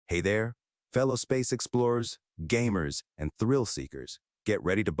Hey there, fellow space explorers, gamers, and thrill seekers. Get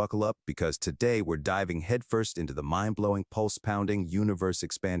ready to buckle up because today we're diving headfirst into the mind-blowing, pulse-pounding,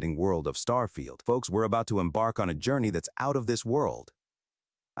 universe-expanding world of Starfield. Folks, we're about to embark on a journey that's out of this world.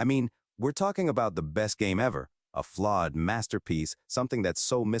 I mean, we're talking about the best game ever, a flawed masterpiece, something that's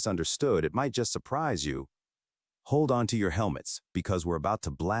so misunderstood it might just surprise you. Hold on to your helmets because we're about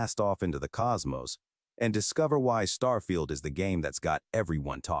to blast off into the cosmos and discover why Starfield is the game that's got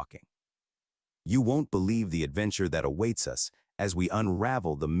everyone talking. You won't believe the adventure that awaits us as we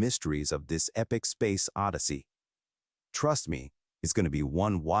unravel the mysteries of this epic space odyssey. Trust me, it's going to be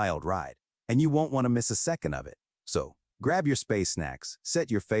one wild ride, and you won't want to miss a second of it. So, grab your space snacks,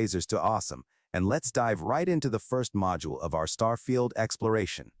 set your phasers to awesome, and let's dive right into the first module of our Starfield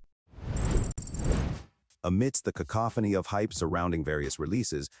exploration. Amidst the cacophony of hype surrounding various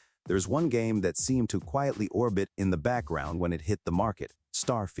releases, there's one game that seemed to quietly orbit in the background when it hit the market,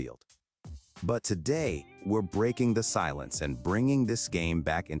 Starfield. But today, we're breaking the silence and bringing this game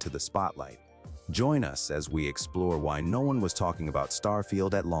back into the spotlight. Join us as we explore why no one was talking about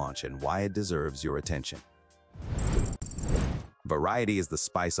Starfield at launch and why it deserves your attention. Variety is the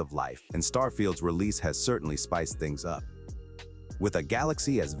spice of life, and Starfield's release has certainly spiced things up. With a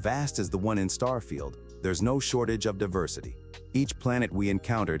galaxy as vast as the one in Starfield, there's no shortage of diversity. Each planet we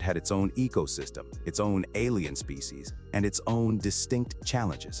encountered had its own ecosystem, its own alien species, and its own distinct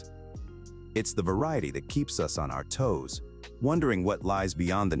challenges. It's the variety that keeps us on our toes, wondering what lies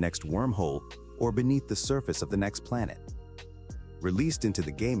beyond the next wormhole or beneath the surface of the next planet. Released into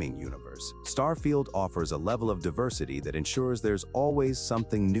the gaming universe, Starfield offers a level of diversity that ensures there's always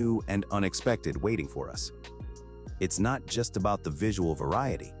something new and unexpected waiting for us. It's not just about the visual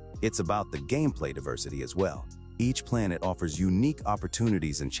variety, it's about the gameplay diversity as well. Each planet offers unique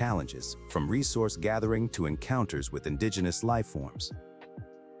opportunities and challenges, from resource gathering to encounters with indigenous life forms.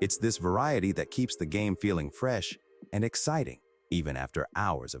 It's this variety that keeps the game feeling fresh and exciting, even after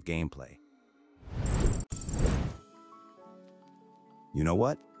hours of gameplay. You know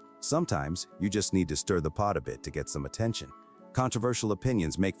what? Sometimes you just need to stir the pot a bit to get some attention. Controversial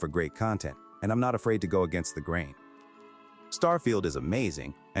opinions make for great content, and I'm not afraid to go against the grain. Starfield is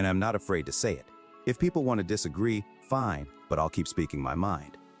amazing, and I'm not afraid to say it. If people want to disagree, fine, but I'll keep speaking my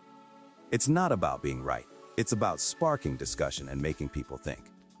mind. It's not about being right. It's about sparking discussion and making people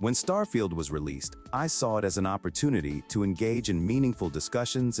think. When Starfield was released, I saw it as an opportunity to engage in meaningful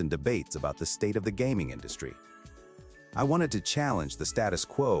discussions and debates about the state of the gaming industry. I wanted to challenge the status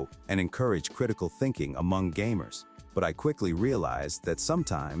quo and encourage critical thinking among gamers, but I quickly realized that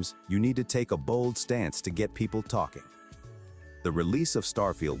sometimes you need to take a bold stance to get people talking. The release of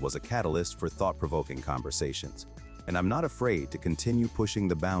Starfield was a catalyst for thought-provoking conversations, and I'm not afraid to continue pushing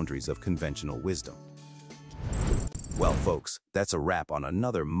the boundaries of conventional wisdom. Well, folks, that's a wrap on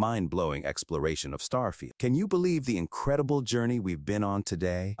another mind-blowing exploration of Starfield. Can you believe the incredible journey we've been on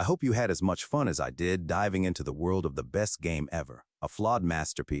today? I hope you had as much fun as I did diving into the world of the best game ever, a flawed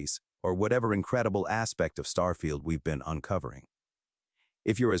masterpiece, or whatever incredible aspect of Starfield we've been uncovering.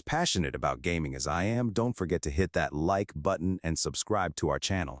 If you're as passionate about gaming as I am, don't forget to hit that like button and subscribe to our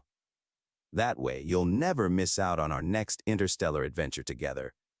channel. That way, you'll never miss out on our next interstellar adventure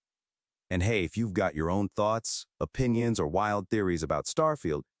together. And hey, if you've got your own thoughts, opinions, or wild theories about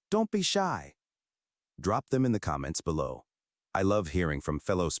Starfield, don't be shy. Drop them in the comments below. I love hearing from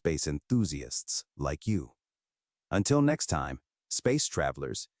fellow space enthusiasts like you. Until next time, space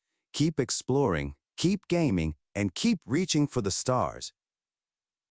travelers, keep exploring, keep gaming, and keep reaching for the stars.